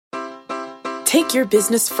Take your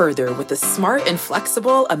business further with the smart and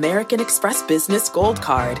flexible American Express Business Gold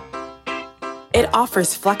Card. It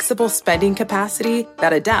offers flexible spending capacity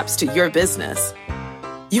that adapts to your business.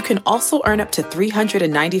 You can also earn up to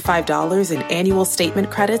 $395 in annual statement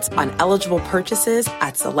credits on eligible purchases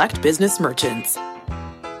at select business merchants.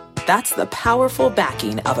 That's the powerful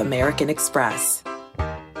backing of American Express.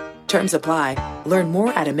 Terms apply. Learn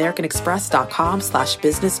more at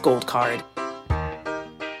americanexpress.com/businessgoldcard.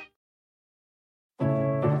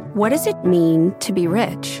 What does it mean to be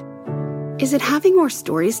rich? Is it having more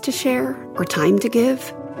stories to share or time to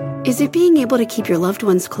give? Is it being able to keep your loved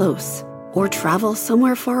ones close or travel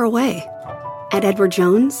somewhere far away? At Edward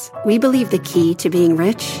Jones, we believe the key to being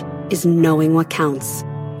rich is knowing what counts.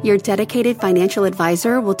 Your dedicated financial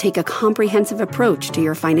advisor will take a comprehensive approach to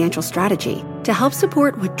your financial strategy to help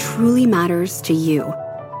support what truly matters to you.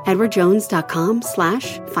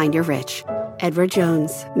 EdwardJones.com/findyourrich. Edward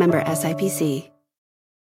Jones, member SIPC.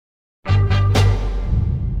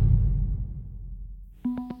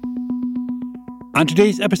 On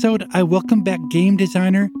today's episode, I welcome back game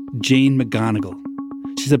designer Jane McGonigal.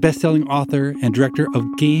 She's a best-selling author and director of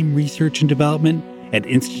game research and development at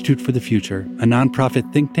Institute for the Future, a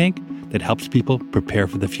nonprofit think tank that helps people prepare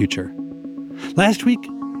for the future. Last week,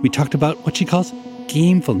 we talked about what she calls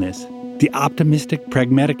gamefulness, the optimistic,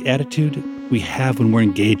 pragmatic attitude we have when we're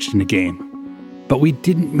engaged in a game. But we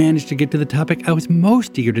didn't manage to get to the topic I was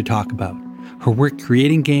most eager to talk about, her work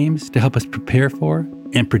creating games to help us prepare for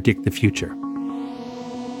and predict the future.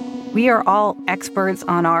 We are all experts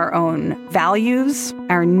on our own values,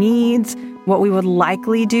 our needs, what we would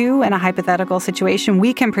likely do in a hypothetical situation.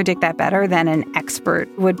 We can predict that better than an expert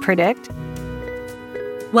would predict.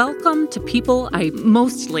 Welcome to People I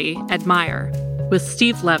Mostly Admire with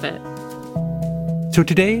Steve Levitt. So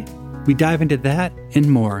today, we dive into that and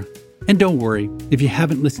more. And don't worry, if you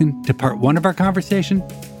haven't listened to part one of our conversation,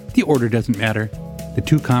 the order doesn't matter. The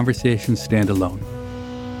two conversations stand alone.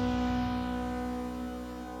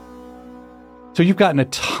 So you've gotten a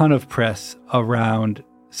ton of press around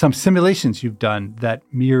some simulations you've done that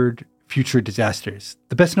mirrored future disasters.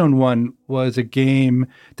 The best-known one was a game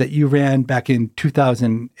that you ran back in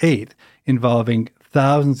 2008 involving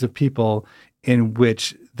thousands of people in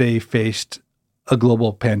which they faced a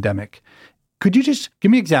global pandemic. Could you just give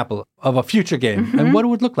me an example of a future game and what it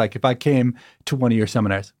would look like if I came to one of your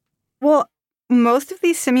seminars? Well, most of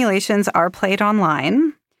these simulations are played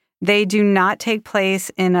online. They do not take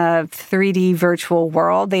place in a 3D virtual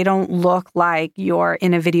world. They don't look like you're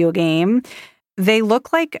in a video game. They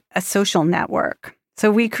look like a social network.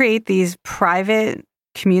 So we create these private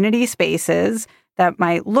community spaces that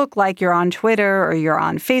might look like you're on Twitter or you're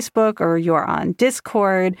on Facebook or you're on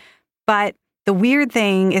Discord. But the weird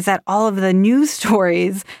thing is that all of the news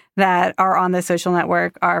stories that are on the social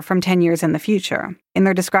network are from 10 years in the future. And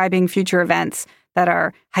they're describing future events that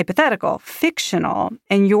are hypothetical, fictional,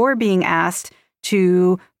 and you're being asked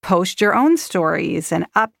to post your own stories and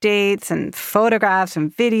updates and photographs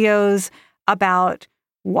and videos about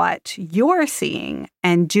what you're seeing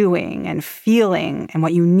and doing and feeling and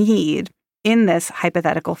what you need in this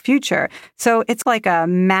hypothetical future. So it's like a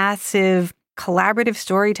massive collaborative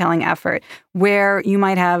storytelling effort where you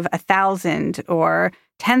might have 1,000 or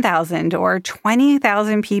 10,000 or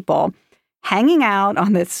 20,000 people hanging out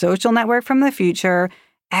on this social network from the future,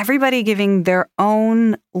 everybody giving their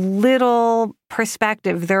own little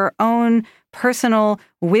perspective, their own personal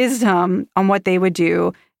wisdom on what they would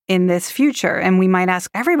do in this future. And we might ask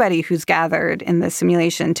everybody who's gathered in this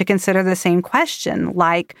simulation to consider the same question,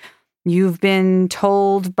 like you've been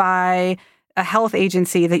told by a health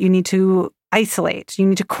agency that you need to isolate, you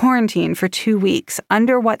need to quarantine for 2 weeks.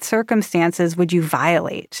 Under what circumstances would you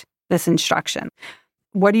violate this instruction?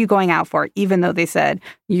 What are you going out for, even though they said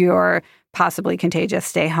you're possibly contagious,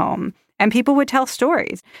 stay home? And people would tell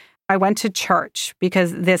stories. I went to church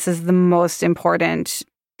because this is the most important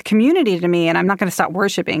community to me, and I'm not going to stop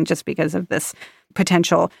worshiping just because of this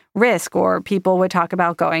potential risk. Or people would talk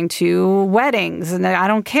about going to weddings, and I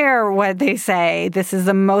don't care what they say. This is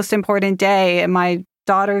the most important day in my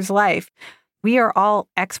daughter's life. We are all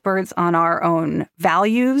experts on our own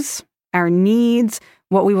values, our needs,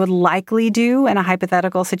 what we would likely do in a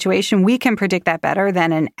hypothetical situation. We can predict that better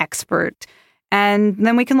than an expert. And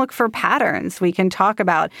then we can look for patterns. We can talk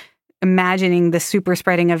about imagining the super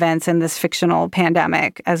spreading events in this fictional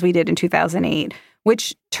pandemic as we did in 2008,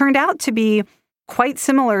 which turned out to be quite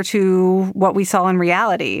similar to what we saw in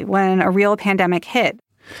reality when a real pandemic hit.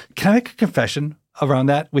 Can I make a confession around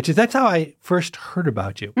that? Which is, that's how I first heard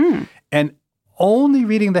about you. And only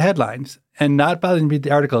reading the headlines and not bothering to read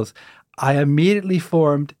the articles, I immediately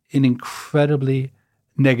formed an incredibly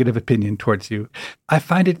negative opinion towards you. I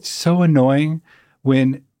find it so annoying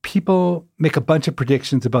when people make a bunch of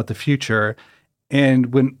predictions about the future,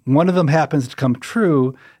 and when one of them happens to come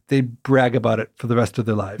true, they brag about it for the rest of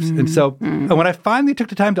their lives. And so when I finally took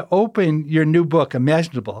the time to open your new book,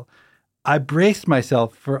 Imaginable, I braced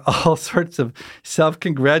myself for all sorts of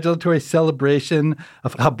self-congratulatory celebration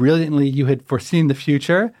of how brilliantly you had foreseen the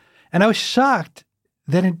future. And I was shocked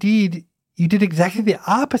that indeed you did exactly the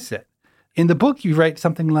opposite. In the book, you write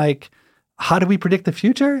something like, how do we predict the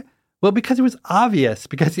future? Well, because it was obvious,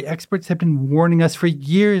 because the experts have been warning us for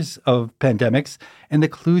years of pandemics, and the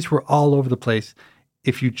clues were all over the place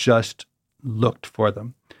if you just looked for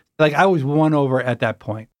them. Like, I was won over at that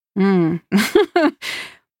point.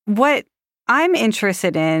 What I'm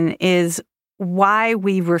interested in is why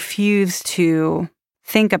we refuse to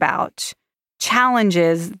think about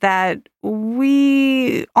challenges that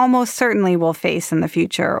we almost certainly will face in the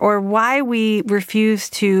future, or why we refuse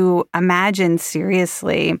to imagine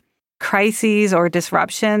seriously crises or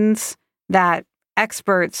disruptions that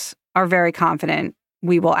experts are very confident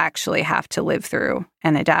we will actually have to live through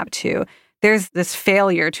and adapt to. There's this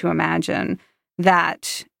failure to imagine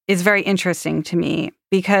that is very interesting to me,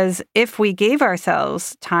 because if we gave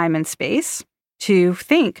ourselves time and space to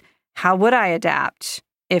think, how would I adapt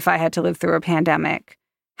if I had to live through a pandemic?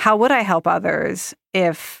 How would I help others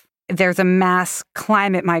if there's a mass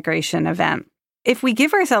climate migration event? If we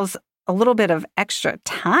give ourselves a little bit of extra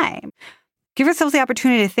time, give ourselves the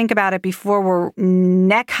opportunity to think about it before we're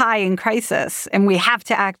neck high in crisis and we have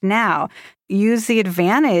to act now, use the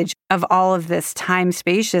advantage of all of this time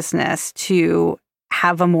spaciousness to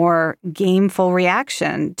have a more gameful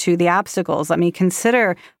reaction to the obstacles. Let me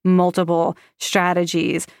consider multiple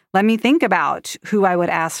strategies. Let me think about who I would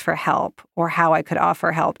ask for help or how I could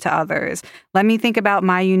offer help to others. Let me think about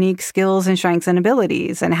my unique skills and strengths and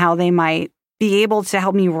abilities and how they might be able to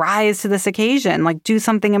help me rise to this occasion, like do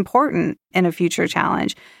something important in a future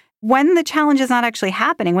challenge. When the challenge is not actually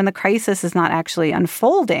happening, when the crisis is not actually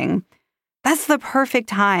unfolding, that's the perfect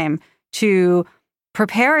time to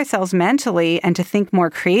prepare ourselves mentally and to think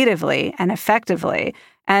more creatively and effectively.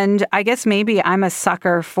 And I guess maybe I'm a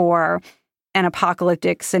sucker for an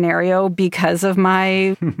apocalyptic scenario because of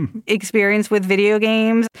my experience with video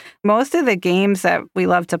games. Most of the games that we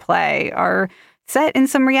love to play are set in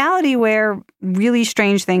some reality where really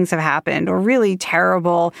strange things have happened or really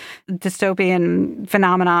terrible dystopian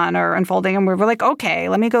phenomenon are unfolding. And we're like, okay,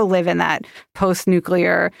 let me go live in that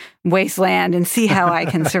post-nuclear wasteland and see how I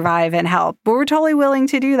can survive and help. But we're totally willing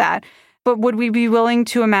to do that. But would we be willing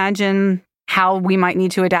to imagine how we might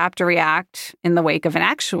need to adapt or react in the wake of an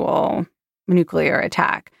actual nuclear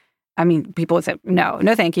attack? I mean, people would say, no,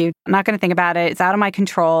 thank you. I'm not going to think about it. It's out of my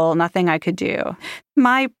control. Nothing I could do.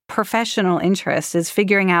 My professional interest is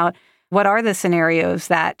figuring out what are the scenarios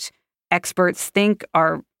that experts think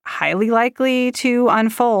are highly likely to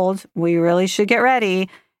unfold. We really should get ready.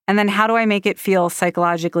 And then how do I make it feel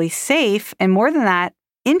psychologically safe? And more than that,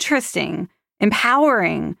 interesting,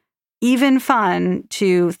 empowering, even fun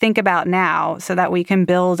to think about now so that we can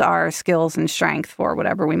build our skills and strength for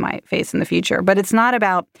whatever we might face in the future. But it's not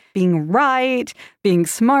about being right, being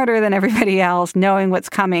smarter than everybody else, knowing what's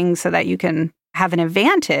coming so that you can have an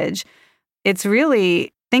advantage. It's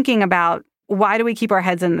really thinking about, why do we keep our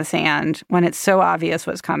heads in the sand when it's so obvious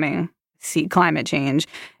what's coming? See climate change.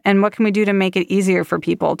 And what can we do to make it easier for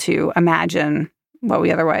people to imagine what we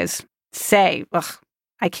otherwise say? Ugh,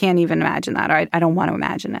 I can't even imagine that. Or I don't want to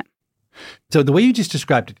imagine it. So the way you just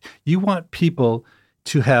described it, you want people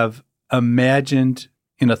to have imagined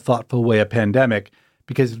in a thoughtful way a pandemic,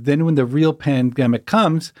 because then when the real pandemic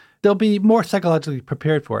comes, they'll be more psychologically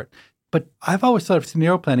prepared for it. But I've always thought of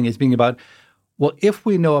scenario planning as being about, well, if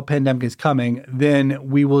we know a pandemic is coming, then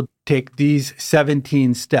we will take these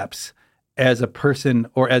 17 steps as a person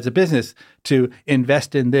or as a business to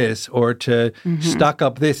invest in this or to stock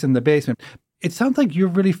up this in the basement. It sounds like you're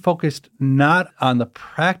really focused not on the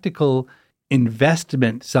practical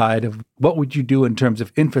investment side of what would you do in terms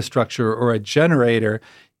of infrastructure or a generator.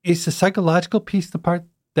 Is the psychological piece the part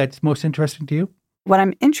that's most interesting to you? What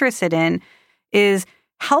I'm interested in is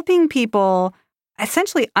helping people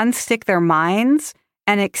essentially unstick their minds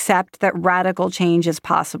and accept that radical change is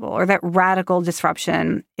possible or that radical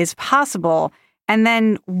disruption is possible. And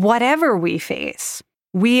then whatever we face,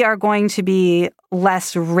 we are going to be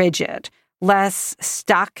less rigid, less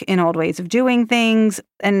stuck in old ways of doing things.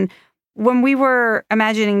 And when we were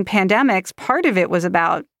imagining pandemics, part of it was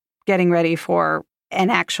about getting ready for an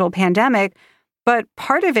actual pandemic, but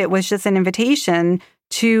part of it was just an invitation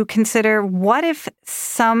to consider, what if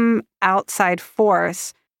some outside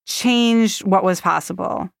force changed what was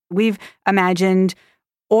possible? We've imagined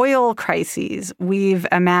oil crises. We've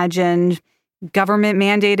imagined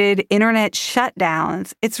government-mandated internet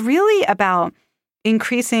shutdowns. It's really about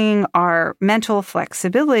increasing our mental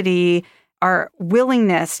flexibility, our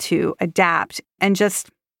willingness to adapt, and just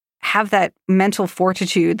have that mental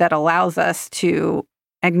fortitude that allows us to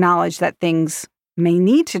acknowledge that things may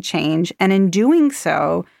need to change. And in doing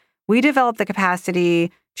so, we develop the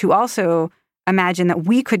capacity to also imagine that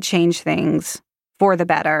we could change things for the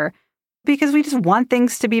better because we just want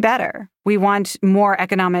things to be better. We want more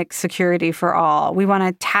economic security for all. We want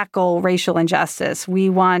to tackle racial injustice.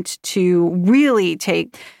 We want to really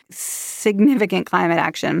take significant climate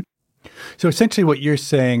action. So essentially what you're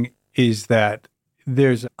saying is that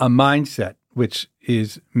there's a mindset which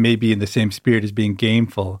is maybe in the same spirit as being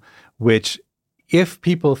gameful, which if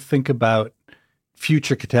people think about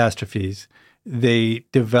future catastrophes, they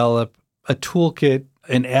develop a toolkit,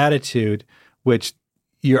 an attitude, which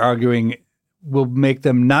you're arguing will make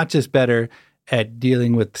them not just better at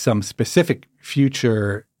dealing with some specific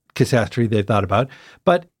future catastrophe they thought about,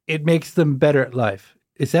 but it makes them better at life.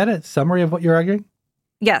 Is that a summary of what you're arguing?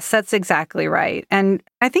 Yes, that's exactly right. And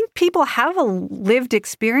I think people have a lived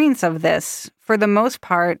experience of this, for the most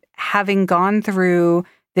part, having gone through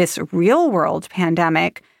this real-world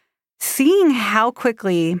pandemic, seeing how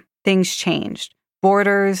quickly things changed.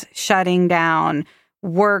 Borders shutting down,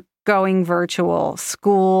 work going virtual,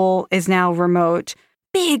 school is now remote.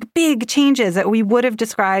 Big changes that we would have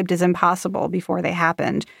described as impossible before they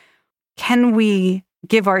happened. Can we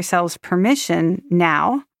give ourselves permission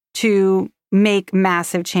now to make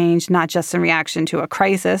massive change, not just in reaction to a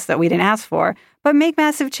crisis that we didn't ask for, but make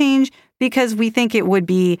massive change because we think it would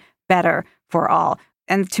be better for all?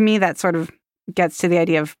 And to me, that sort of gets to the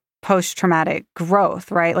idea of post-traumatic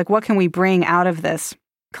growth, right? Like, what can we bring out of this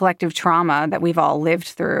collective trauma that we've all lived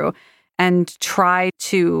through and try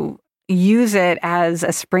to use it as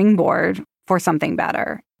a springboard for something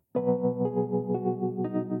better?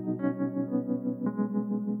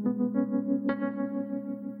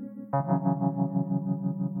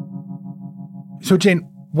 So, Jane,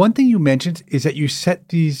 one thing you mentioned is that you set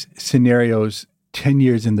these scenarios 10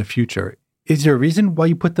 years in the future. Is there a reason why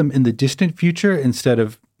you put them in the distant future instead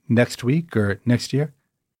of next week or next year?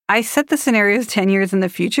 I set the scenarios 10 years in the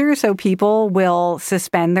future so people will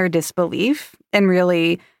suspend their disbelief and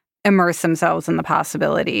really immerse themselves in the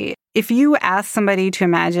possibility. If you ask somebody to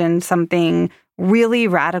imagine something really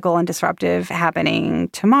radical and disruptive happening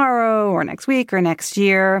tomorrow or next week or next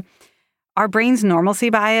year, our brain's normalcy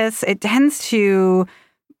bias, it tends to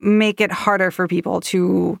make it harder for people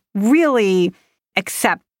to really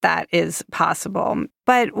accept that is possible.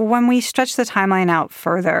 But when we stretch the timeline out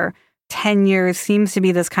further, 10 years seems to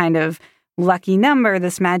be this kind of lucky number,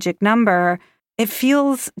 this magic number. It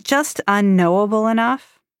feels just unknowable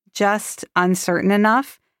enough, just uncertain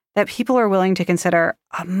enough that people are willing to consider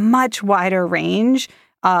a much wider range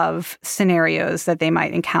of scenarios that they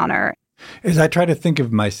might encounter. As I try to think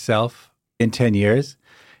of myself in 10 years,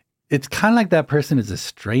 it's kind of like that person is a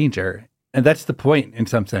stranger. And that's the point in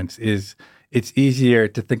some sense, is it's easier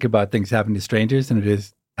to think about things happening to strangers than it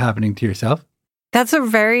is happening to yourself. That's a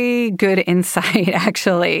very good insight,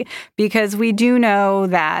 actually, because we do know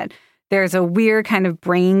that there's a weird kind of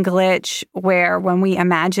brain glitch where when we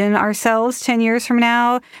imagine ourselves 10 years from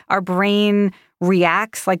now, our brain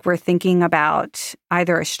reacts like we're thinking about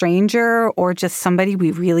either a stranger or just somebody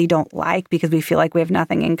we really don't like because we feel like we have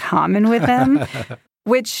nothing in common with them,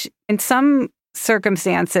 which in some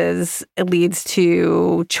circumstances it leads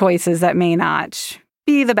to choices that may not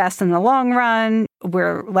be the best in the long run.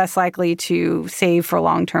 We're less likely to save for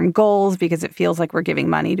long-term goals because it feels like we're giving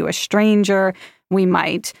money to a stranger. We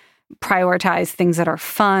might prioritize things that are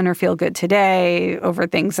fun or feel good today over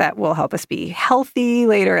things that will help us be healthy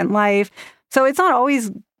later in life. So it's not always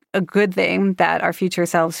a good thing that our future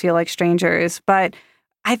selves feel like strangers. But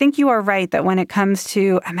I think you are right that when it comes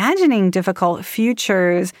to imagining difficult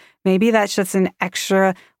futures, maybe that's just an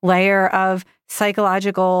extra layer of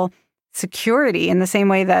psychological security in the same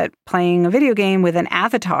way that playing a video game with an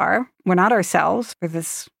avatar, we're not ourselves, we're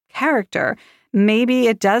this character. Maybe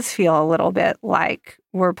it does feel a little bit like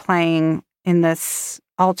we're playing in this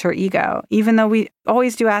alter ego, even though we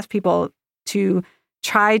always do ask people to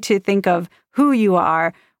try to think of who you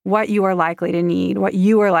are, what you are likely to need, what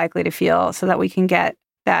you are likely to feel so that we can get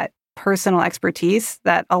that personal expertise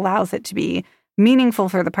that allows it to be meaningful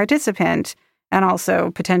for the participant and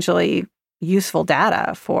also potentially useful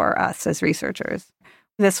data for us as researchers.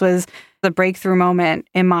 This was the breakthrough moment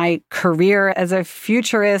in my career as a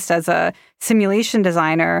futurist, as a simulation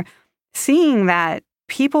designer, seeing that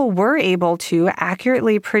people were able to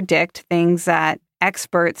accurately predict things that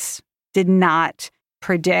experts did not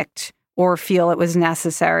predict or feel it was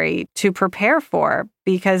necessary to prepare for,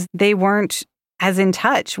 because they weren't as in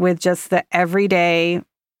touch with just the everyday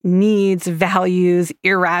needs, values,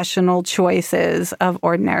 irrational choices of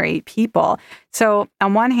ordinary people. So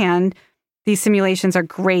on one hand, these simulations are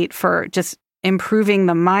great for just improving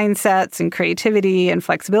the mindsets and creativity and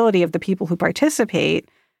flexibility of the people who participate.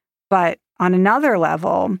 But on another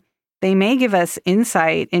level, they may give us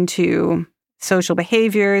insight into social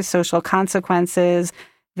behaviors, social consequences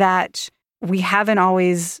that we haven't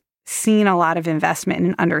always seen a lot of investment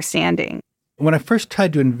in understanding. When I first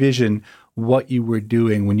tried to envision what you were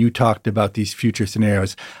doing when you talked about these future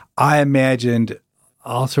scenarios, I imagined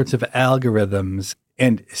all sorts of algorithms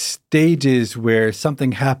and stages where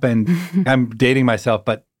something happened. I'm dating myself,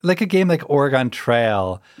 but like a game like Oregon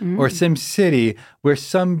Trail or SimCity, where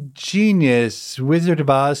some genius Wizard of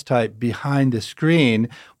Oz type behind the screen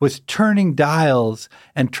was turning dials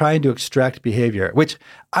and trying to extract behavior, which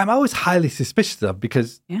I'm always highly suspicious of,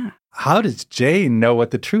 because how does Jane know what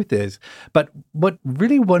the truth is? But what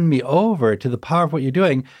really won me over to the power of what you're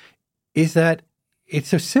doing is that it's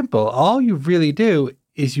so simple. All you really do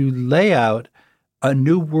is you lay out a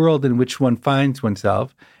new world in which one finds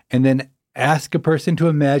oneself, and then ask a person to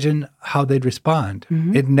imagine how they'd respond.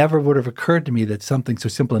 It never would have occurred to me that something so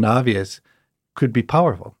simple and obvious could be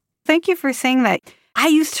powerful. Thank you for saying that. I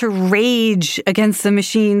used to rage against the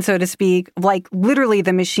machine, so to speak, like literally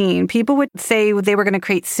the machine. People would say they were going to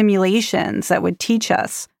create simulations that would teach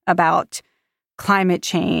us about climate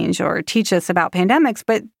change or teach us about pandemics,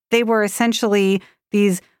 but they were essentially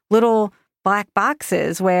these little black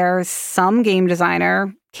boxes where some game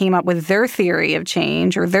designer came up with their theory of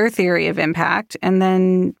change or their theory of impact, and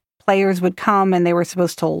then players would come and they were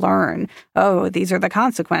supposed to learn, oh, these are the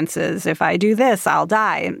consequences. If I do this, I'll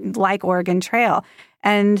die, like Oregon Trail.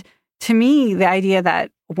 And to me, the idea that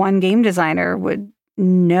one game designer would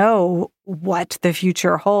know what the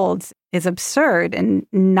future holds is absurd and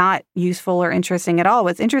not useful or interesting at all.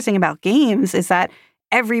 What's interesting about games is that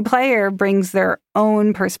every player brings their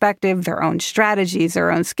own perspective, their own strategies,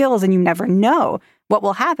 their own skills, and you never know what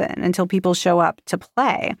will happen until people show up to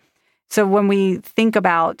play. So when we think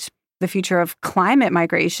about the future of climate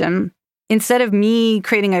migration, instead of me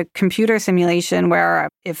creating a computer simulation where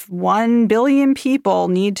if 1 billion people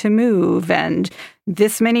need to move and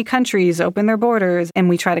this many countries open their borders and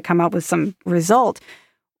we try to come up with some result,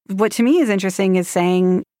 what to me is interesting is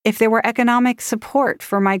saying, if there were economic support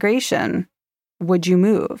for migration, would you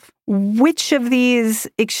move? Which of these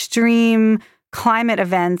extreme climate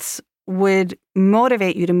events would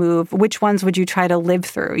motivate you to move? Which ones would you try to live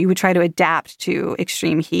through? You would try to adapt to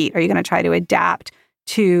extreme heat. Are you going to try to adapt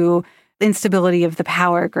to instability of the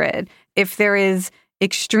power grid? If there is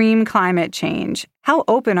extreme climate change, how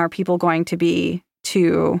open are people going to be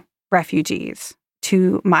to refugees,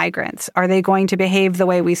 to migrants? Are they going to behave the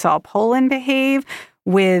way we saw Poland behave,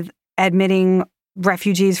 with admitting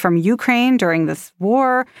refugees from Ukraine during this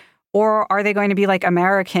war? Or are they going to be like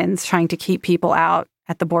Americans trying to keep people out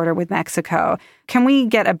at the border with Mexico? Can we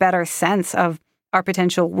get a better sense of our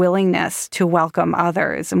potential willingness to welcome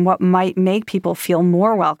others and what might make people feel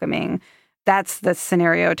more welcoming? That's the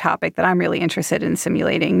scenario topic that I'm really interested in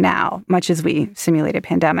simulating now, much as we simulated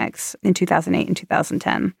pandemics in 2008 and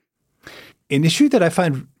 2010. An issue that I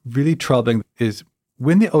find really troubling is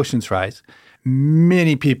when the oceans rise,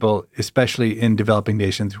 many people, especially in developing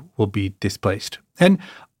nations, will be displaced. And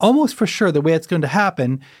almost for sure, the way it's going to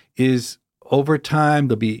happen is over time,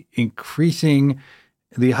 there'll be increasingly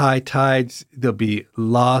high tides, there'll be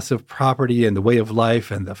loss of property and the way of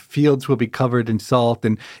life, and the fields will be covered in salt,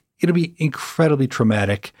 and it'll be incredibly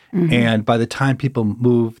traumatic. And by the time people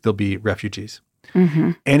move, there'll be refugees.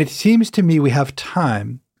 And it seems to me we have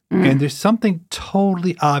time, and there's something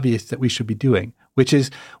totally obvious that we should be doing, which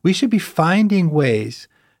is we should be finding ways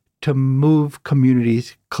to move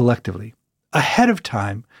communities collectively ahead of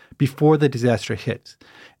time before the disaster hits.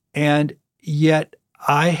 And yet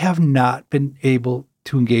I have not been able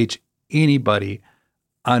to engage anybody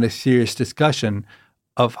on a serious discussion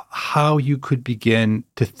of how you could begin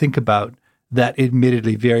to think about that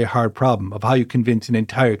admittedly very hard problem of how you convince an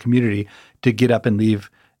entire community to get up and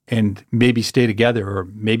leave and maybe stay together or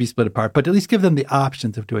maybe split apart, but at least give them the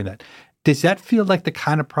options of doing that. Does that feel like the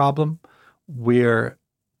kind of problem where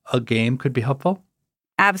a game could be helpful?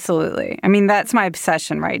 Absolutely. I mean, that's my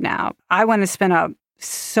obsession right now. I want to spin up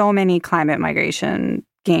so many climate migration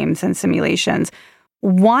games and simulations.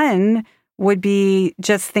 One would be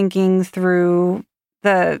just thinking through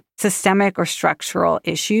the systemic or structural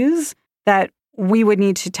issues that we would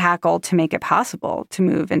need to tackle to make it possible to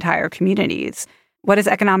move entire communities. What does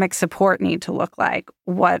economic support need to look like?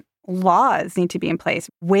 What laws need to be in place.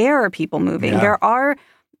 Where are people moving? Yeah. There are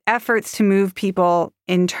efforts to move people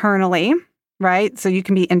internally, right? So you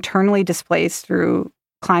can be internally displaced through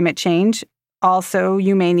climate change. Also,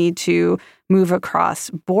 you may need to move across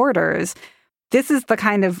borders. This is the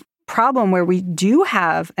kind of problem where we do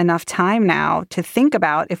have enough time now to think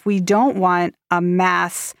about, if we don't want a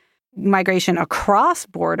mass migration across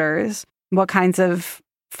borders, what kinds of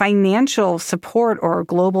financial support or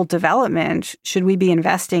global development should we be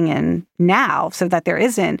investing in now so that there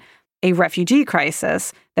isn't a refugee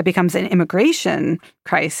crisis that becomes an immigration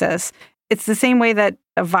crisis? It's the same way that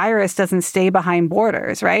a virus doesn't stay behind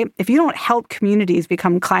borders, right? If you don't help communities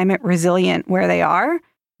become climate resilient where they are,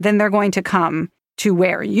 then they're going to come to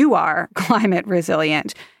where you are climate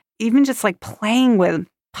resilient. Even just like playing with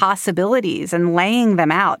possibilities and laying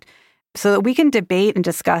them out so that we can debate and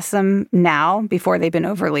discuss them now before they've been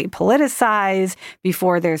overly politicized,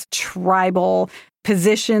 before there's tribal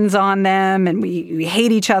positions on them and we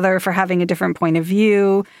hate each other for having a different point of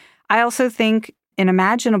view. I also think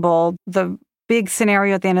Unimaginable, the big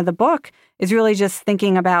scenario at the end of the book, is really just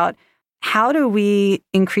thinking about how do we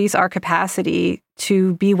increase our capacity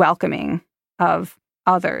to be welcoming of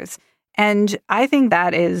others. And I think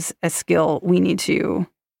that is a skill we need to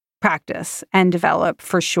practice and develop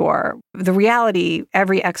for sure. The reality,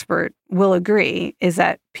 every expert will agree, is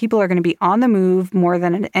that people are going to be on the move more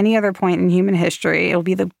than at any other point in human history. It'll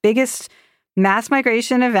be the biggest mass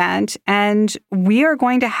migration event, and we are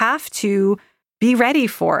going to have to be ready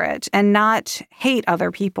for it and not hate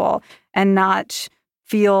other people and not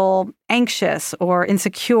feel anxious or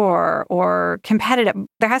insecure or competitive.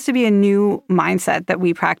 There has to be a new mindset that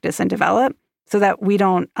we practice and develop so that we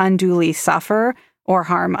don't unduly suffer or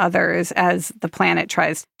harm others as the planet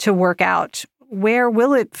tries to work out where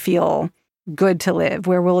will it feel good to live?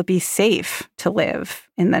 Where will it be safe to live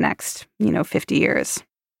in the next, 50 years?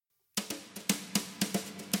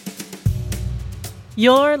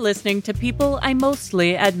 You're listening to People I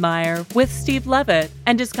Mostly Admire with Steve Levitt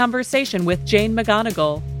and his conversation with Jane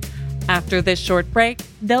McGonigal. After this short break,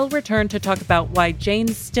 they'll return to talk about why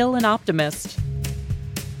Jane's still an optimist.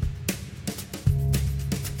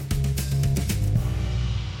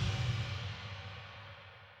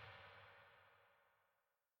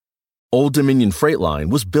 Old Dominion Freight Line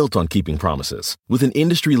was built on keeping promises. With an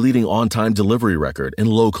industry-leading on-time delivery record and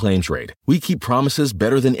low claims rate, we keep promises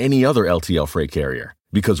better than any other LTL freight carrier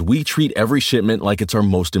because we treat every shipment like it's our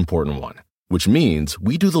most important one, which means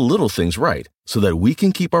we do the little things right so that we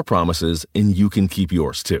can keep our promises and you can keep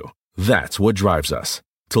yours too. That's what drives us.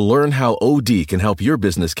 To learn how OD can help your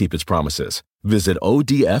business keep its promises, visit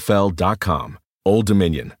odfl.com. Old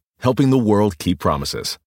Dominion, helping the world keep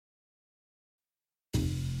promises.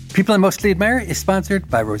 People I Mostly Admire is sponsored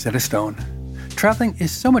by Rosetta Stone. Traveling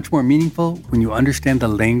is so much more meaningful when you understand the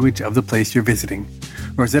language of the place you're visiting.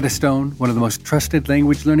 Rosetta Stone, one of the most trusted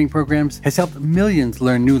language learning programs, has helped millions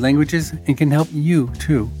learn new languages and can help you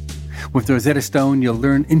too. With Rosetta Stone, you'll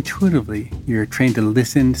learn intuitively. You're trained to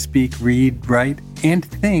listen, speak, read, write, and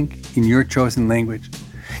think in your chosen language.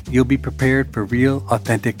 You'll be prepared for real,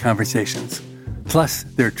 authentic conversations. Plus,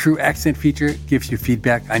 their True Accent feature gives you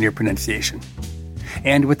feedback on your pronunciation.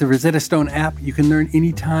 And with the Rosetta Stone app, you can learn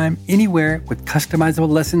anytime, anywhere with customizable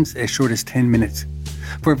lessons as short as 10 minutes.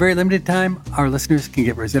 For a very limited time, our listeners can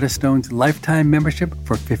get Rosetta Stone's lifetime membership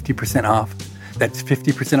for 50% off. That's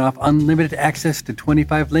 50% off unlimited access to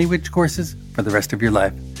 25 language courses for the rest of your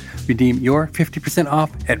life. Redeem your 50%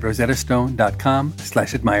 off at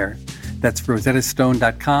rosettastone.com/admire. That's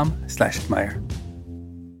rosettastone.com/admire.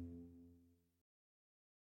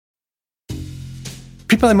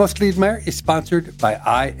 People I Mostly Admire is sponsored by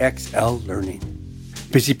IXL Learning.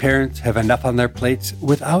 Busy parents have enough on their plates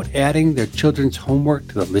without adding their children's homework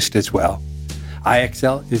to the list as well.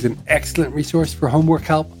 IXL is an excellent resource for homework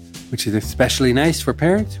help, which is especially nice for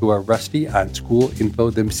parents who are rusty on school info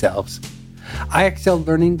themselves. IXL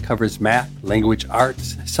Learning covers math, language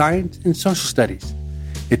arts, science, and social studies.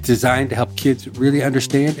 It's designed to help kids really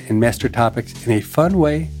understand and master topics in a fun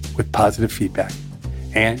way with positive feedback.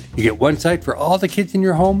 And you get one site for all the kids in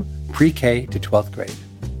your home, pre-K to 12th grade.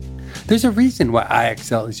 There's a reason why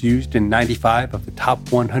IXL is used in 95 of the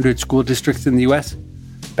top 100 school districts in the U.S.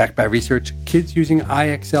 Backed by research, kids using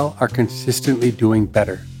IXL are consistently doing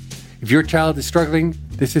better. If your child is struggling,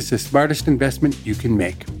 this is the smartest investment you can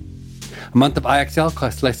make. A month of IXL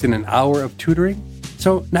costs less than an hour of tutoring,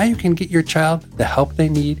 so now you can get your child the help they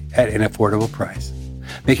need at an affordable price.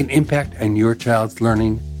 Make an impact on your child's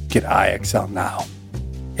learning. Get IXL now.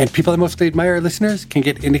 And People I Mostly Admire listeners can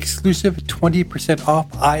get an exclusive 20% off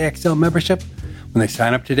IXL membership when they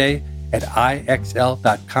sign up today at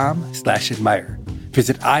IXL.com/admire.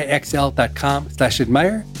 Visit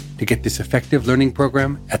IXL.com/admire to get this effective learning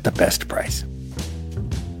program at the best price.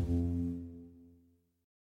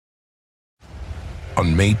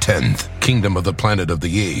 On May 10th, Kingdom of the Planet of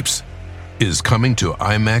the Apes is coming to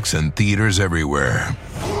IMAX and theaters everywhere.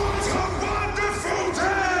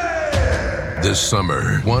 This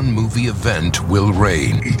summer, one movie event will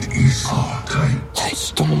reign. It is our time. They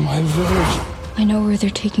stole my village. I know where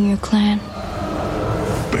they're taking your clan.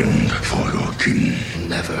 Bend for your king.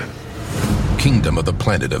 Never. Kingdom of the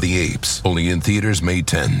Planet of the Apes. Only in theaters May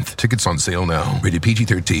 10th. Tickets on sale now. Rated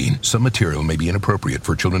PG-13. Some material may be inappropriate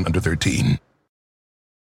for children under 13.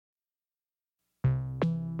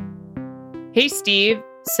 Hey, Steve.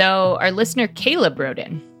 So our listener Caleb wrote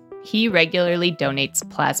in. He regularly donates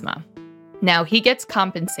plasma. Now, he gets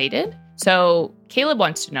compensated, so Caleb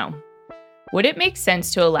wants to know, would it make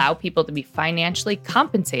sense to allow people to be financially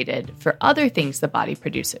compensated for other things the body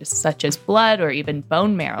produces, such as blood or even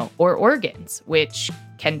bone marrow or organs, which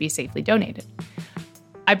can be safely donated?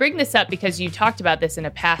 I bring this up because you talked about this in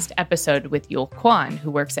a past episode with Yul Kwon, who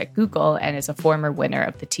works at Google and is a former winner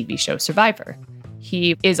of the TV show Survivor.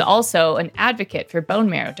 He is also an advocate for bone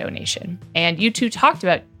marrow donation. And you two talked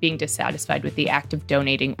about being dissatisfied with the act of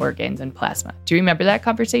donating organs and plasma. Do you remember that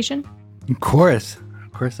conversation? Of course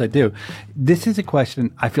I do. This is a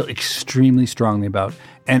question I feel extremely strongly about.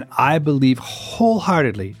 And I believe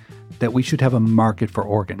wholeheartedly that we should have a market for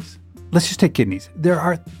organs. Let's just take kidneys. There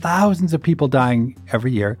are thousands of people dying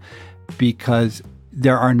every year because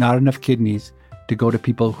there are not enough kidneys to go to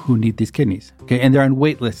people who need these kidneys. Okay, and they're on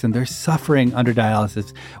wait lists and they're suffering under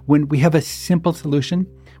dialysis when we have a simple solution,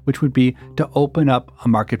 which would be to open up a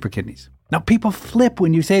market for kidneys. Now, people flip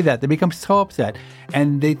when you say that. They become so upset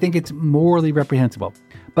and they think it's morally reprehensible.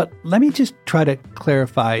 But let me just try to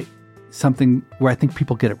clarify something where I think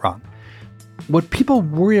people get it wrong. What people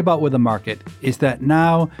worry about with the market is that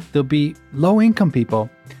now there'll be low-income people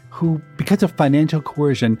who, because of financial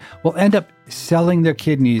coercion, will end up selling their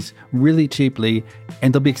kidneys really cheaply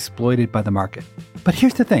and they'll be exploited by the market. But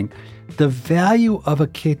here's the thing. The value of a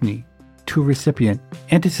kidney to a recipient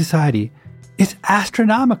and to society is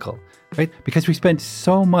astronomical, right? Because we spend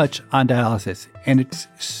so much on dialysis and it's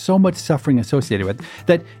so much suffering associated with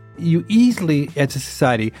that you easily, as a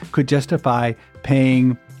society, could justify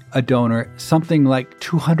paying a donor something like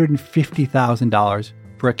 $250,000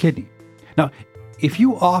 for a kidney. Now, if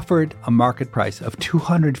you offered a market price of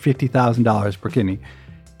 $250,000 per kidney,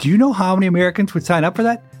 do you know how many Americans would sign up for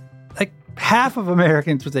that? Like half of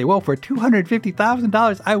Americans would say, well, for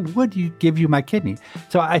 $250,000, I would give you my kidney.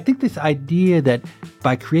 So I think this idea that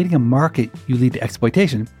by creating a market, you lead to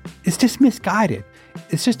exploitation is just misguided.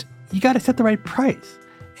 It's just, you got to set the right price.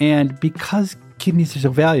 And because kidneys are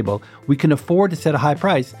so valuable, we can afford to set a high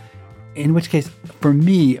price, in which case, for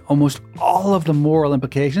me, almost all of the moral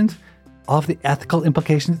implications, all of the ethical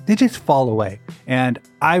implications, they just fall away. And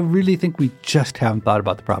I really think we just haven't thought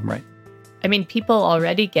about the problem right. I mean, people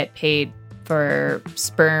already get paid for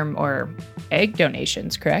sperm or egg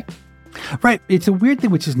donations, correct? Right. It's a weird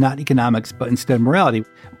thing, which is not economics, but instead morality.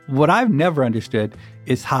 What I've never understood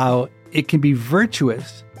is how it can be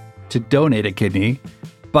virtuous to donate a kidney,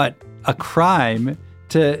 but a crime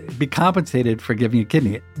to be compensated for giving a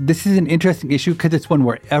kidney. This is an interesting issue because it's one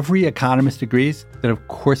where every economist agrees that, of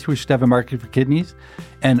course, we should have a market for kidneys,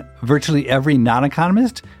 and virtually every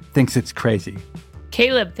non-economist thinks it's crazy.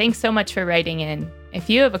 Caleb, thanks so much for writing in. If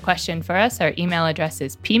you have a question for us, our email address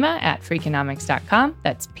is pima@freakonomics.com.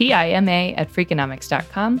 That's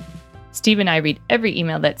PIMA@freakonomics.com. Steve and I read every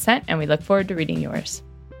email that's sent, and we look forward to reading yours.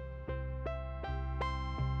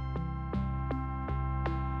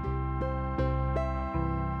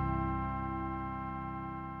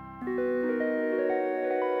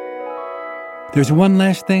 There's one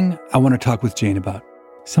last thing I want to talk with Jane about,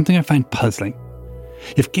 something I find puzzling.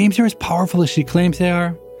 If games are as powerful as she claims they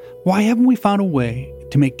are, why haven't we found a way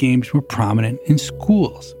to make games more prominent in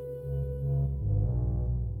schools?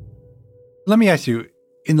 Let me ask you,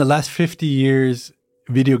 in the last 50 years,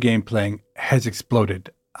 video game playing has exploded.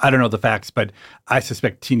 I don't know the facts, but I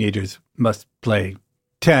suspect teenagers must play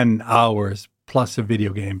 10 hours plus of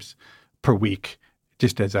video games per week,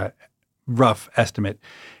 just as a rough estimate.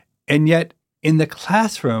 And yet, in the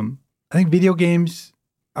classroom, I think video games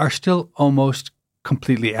are still almost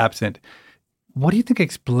completely absent. What do you think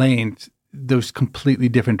explains those completely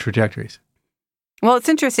different trajectories? Well, it's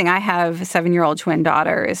interesting. I have 7-year-old twin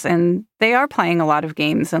daughters, and they are playing a lot of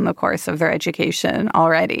games in the course of their education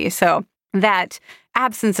already. So that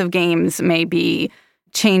absence of games may be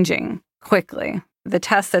changing quickly. The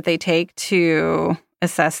tests that they take to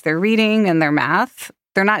assess their reading and their math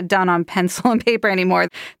They're not done on pencil and paper anymore.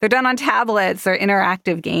 They're done on tablets. They're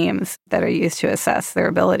interactive games that are used to assess their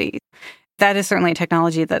ability. That is certainly a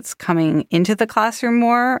technology that's coming into the classroom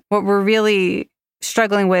more. What we're really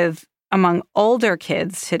struggling with among older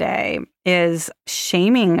kids today is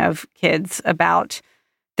shaming of kids about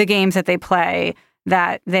the games that they play,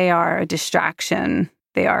 that they are a distraction.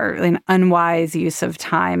 They are an unwise use of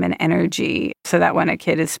time and energy, so that when a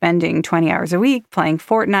kid is spending 20 hours a week playing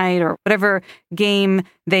Fortnite or whatever game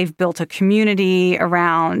they've built a community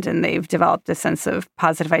around and they've developed a sense of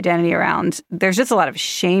positive identity around, there's just a lot of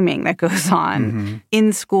shaming that goes on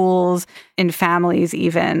in schools, in families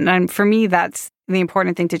even. And for me, that's the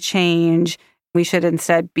important thing to change. We should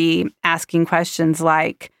instead be asking questions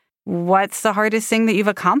like, what's the hardest thing that you've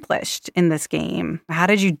accomplished in this game? How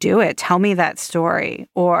did you do it? Tell me that story.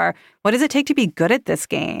 Or what does it take to be good at this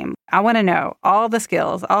game? I want to know all the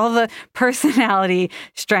skills, all the personality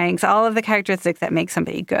strengths, all of the characteristics that make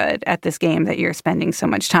somebody good at this game that you're spending so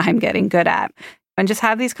much time getting good at. And just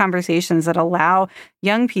have these conversations that allow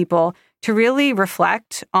young people to really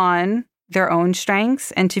reflect on their own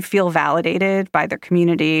strengths and to feel validated by their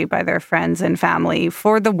community, by their friends and family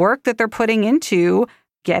for the work that they're putting into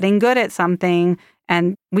getting good at something.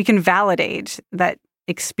 And we can validate that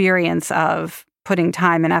experience of putting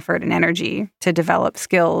time and effort and energy to develop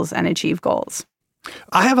skills and achieve goals.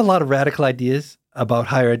 I have a lot of radical ideas about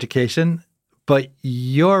higher education, but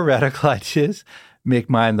your radical ideas make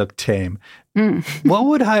mine look tame. What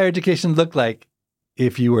would higher education look like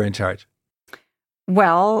if you were in charge?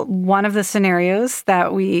 Well, one of the scenarios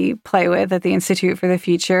that we play with at the Institute for the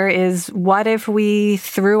Future is, what if we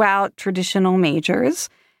threw out traditional majors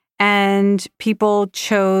and people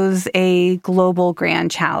chose a global grand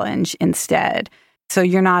challenge instead? So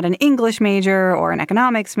you're not an English major or an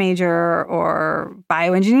economics major or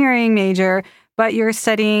bioengineering major, but you're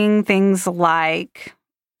studying things like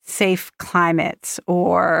safe climates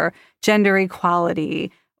or gender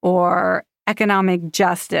equality or economic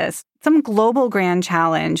justice, some global grand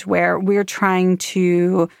challenge where we're trying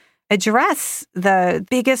to address the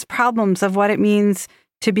biggest problems of what it means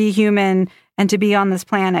to be human and to be on this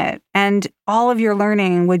planet. And all of your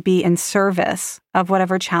learning would be in service of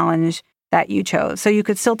whatever challenge that you chose. So you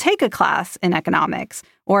could still take a class in economics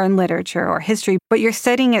or in literature or history, but you're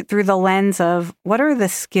studying it through the lens of what are the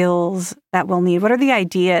skills that we'll need? What are the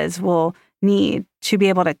ideas we'll need to be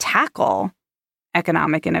able to tackle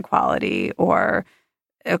economic inequality or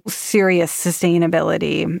serious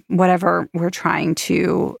sustainability, whatever we're trying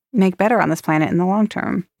to make better on this planet in the long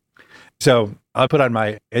term. So I'll put on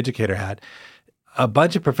my educator hat. A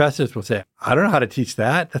bunch of professors will say, I don't know how to teach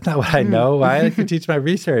that. That's not what I know. I like to teach my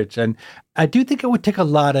research. And I do think it would take a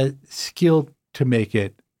lot of skill to make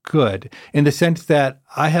it good, in the sense that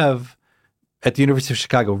I have, at the University of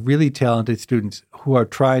Chicago, really talented students who are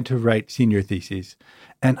trying to write senior theses.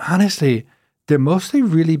 And honestly, they're mostly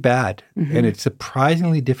really bad. And it's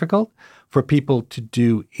surprisingly difficult for people to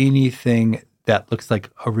do anything that looks like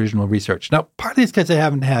original research. Now, partly it's because they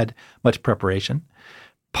haven't had much preparation.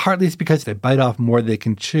 Partly it's because they bite off more than they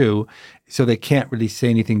can chew, so they can't really say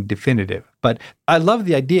anything definitive. But I love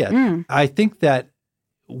the idea. I think that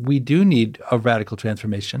we do need a radical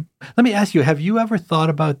transformation. Let me ask you, have you ever thought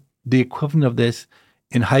about the equivalent of this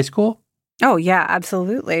in high school? Oh, yeah,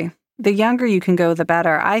 absolutely. The younger you can go, the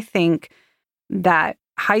better. I think that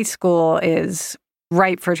high school is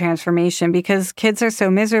ripe for transformation because kids are so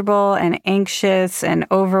miserable and anxious and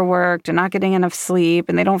overworked and not getting enough sleep,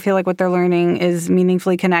 and they don't feel like what they're learning is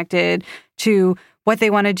meaningfully connected to what they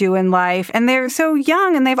want to do in life. And they're so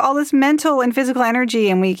young and they have all this mental and physical energy,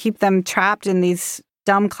 and we keep them trapped in these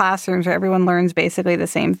dumb classrooms where everyone learns basically the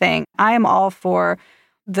same thing. I am all for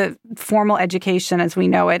the formal education as we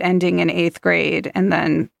know it ending in 8th grade, and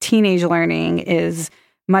then teenage learning is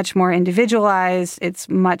much more individualized. It's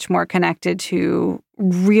much more connected to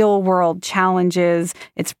real world challenges.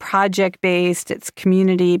 It's project-based. It's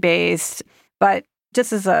community-based. But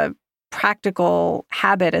just as a practical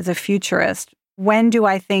habit, as a futurist, when do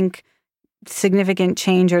I think significant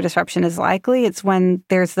change or disruption is likely? It's when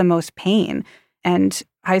there's the most pain. And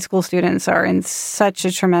high school students are in such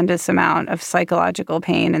a tremendous amount of psychological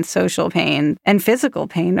pain and social pain and physical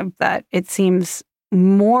pain that it seems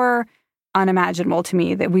more unimaginable to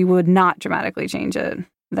me that we would not dramatically change it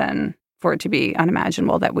than for it to be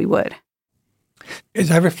unimaginable that we would. As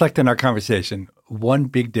I reflect on our conversation, one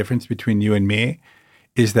big difference between you and me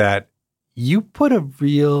is that you put a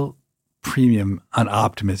real premium on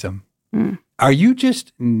optimism. Are you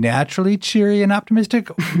just naturally cheery and optimistic,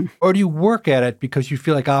 or do you work at it because you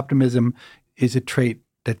feel like optimism is a trait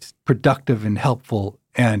that's productive and helpful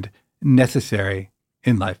and necessary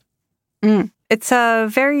in life? It's a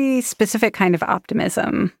very specific kind of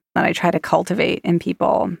optimism that I try to cultivate in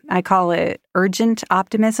people. I call it urgent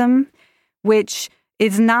optimism, which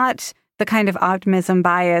is not the kind of optimism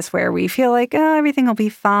bias where we feel like, oh, everything will be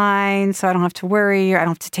fine, so I don't have to worry, or I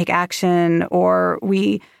don't have to take action, or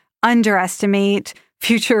we underestimate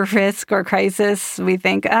future risk or crisis. We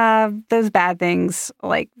think, those bad things,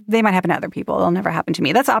 like, they might happen to other people. They'll never happen to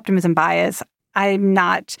me. That's optimism bias. I'm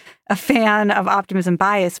not a fan of optimism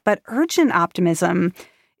bias, but urgent optimism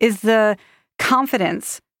is the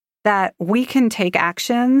confidence that we can take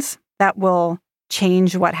actions that will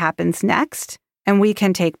change what happens next, and we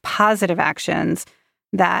can take positive actions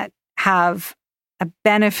that have a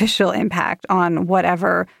beneficial impact on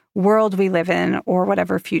whatever world we live in or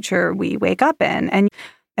whatever future we wake up in. And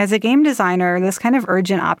as a game designer, this kind of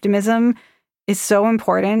urgent optimism is so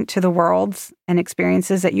important to the worlds and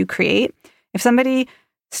experiences that you create. If somebody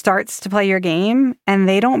starts to play your game and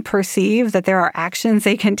they don't perceive that there are actions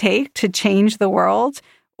they can take to change the world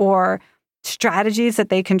or strategies that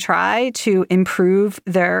they can try to improve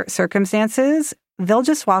their circumstances, they'll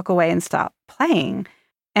just walk away and stop playing.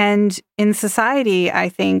 And in society, I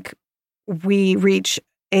think we reach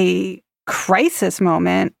a crisis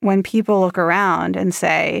moment when people look around and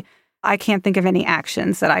say, I can't think of any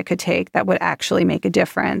actions that I could take that would actually make a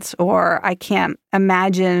difference, or I can't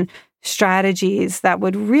imagine strategies that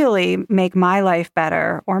would really make my life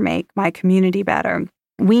better or make my community better.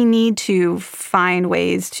 We need to find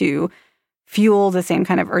ways to fuel the same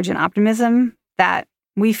kind of urgent optimism that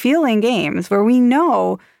we feel in games, where we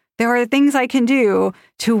know there are things I can do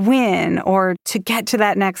to win or to get to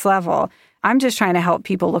that next level. I'm just trying to help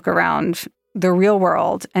people look around the real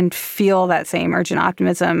world and feel that same urgent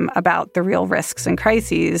optimism about the real risks and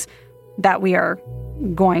crises that we are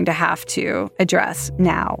going to have to address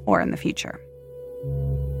now or in the future.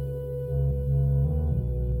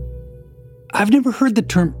 I've never heard the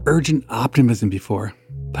term urgent optimism before,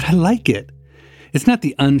 but I like it. It's not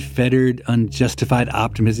the unfettered, unjustified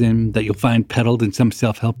optimism that you'll find peddled in some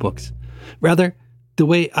self-help books. Rather, the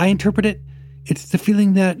way I interpret it, it's the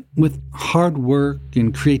feeling that with hard work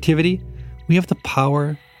and creativity, we have the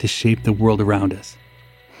power to shape the world around us.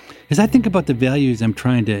 As I think about the values I'm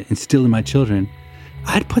trying to instill in my children,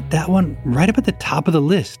 I'd put that one right up at the top of the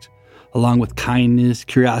list, along with kindness,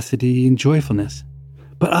 curiosity, and joyfulness.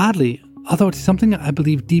 But oddly, although it's something I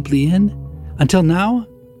believe deeply in, until now,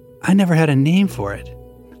 I never had a name for it.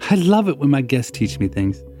 I love it when my guests teach me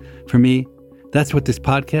things. For me, that's what this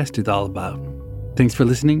podcast is all about. Thanks for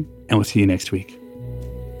listening, and we'll see you next week.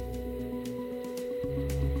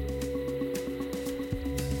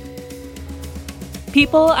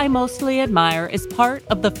 People I Mostly Admire is part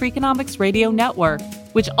of the Freakonomics Radio Network,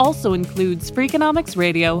 which also includes Freakonomics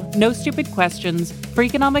Radio, No Stupid Questions,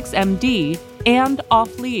 Freakonomics MD, and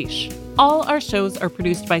Off Leash. All our shows are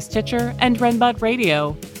produced by Stitcher and Renbud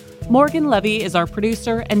Radio. Morgan Levy is our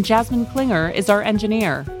producer, and Jasmine Klinger is our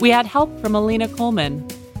engineer. We had help from Alina Coleman.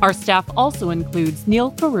 Our staff also includes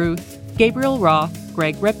Neil Carruth, Gabriel Roth,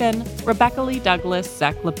 Greg Rippin, Rebecca Lee Douglas,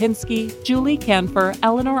 Zach Lipinski, Julie Canfor,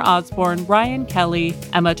 Eleanor Osborne, Ryan Kelly,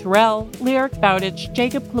 Emma Terrell, Lyric Bowditch,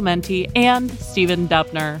 Jacob Clementi, and Stephen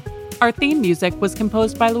Dubner. Our theme music was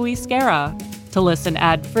composed by Luis Guerra. To listen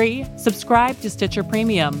ad-free, subscribe to Stitcher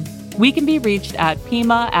Premium. We can be reached at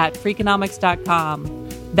pima@freakonomics.com.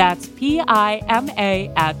 That's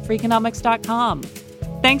PIMA@freakonomics.com.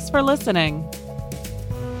 Thanks for listening.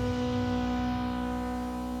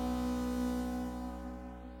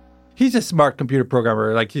 He's a smart computer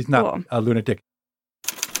programmer. Like, he's not cool. a lunatic.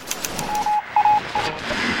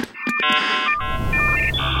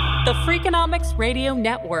 The Freakonomics Radio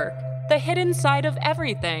Network, the hidden side of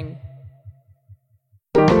everything.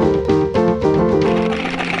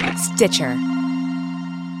 Stitcher.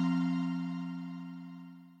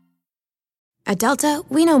 At Delta,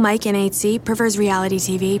 we know Mike in 8C prefers reality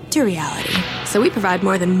TV to reality. So we provide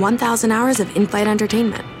more than 1,000 hours of in-flight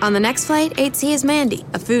entertainment. On the next flight, 8C is Mandy,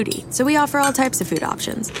 a foodie. So we offer all types of food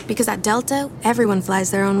options. Because at Delta, everyone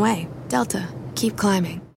flies their own way. Delta, keep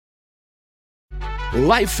climbing.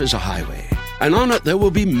 Life is a highway, and on it there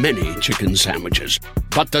will be many chicken sandwiches.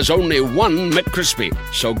 But there's only one McCrispy.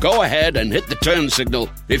 So go ahead and hit the turn signal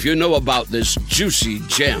if you know about this juicy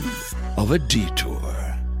gem of a detour.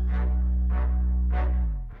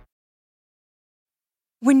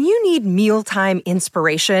 When you need mealtime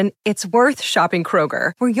inspiration, it's worth shopping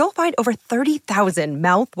Kroger, where you'll find over 30,000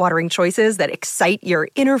 mouth-watering choices that excite your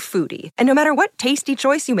inner foodie. And no matter what tasty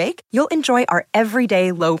choice you make, you'll enjoy our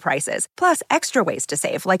everyday low prices, plus extra ways to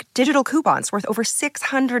save, like digital coupons worth over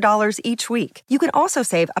 $600 each week. You can also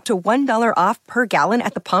save up to $1 off per gallon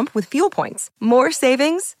at the pump with fuel points. More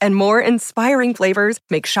savings and more inspiring flavors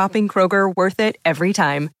make shopping Kroger worth it every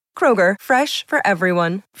time. Kroger, fresh for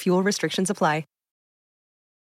everyone. Fuel restrictions apply.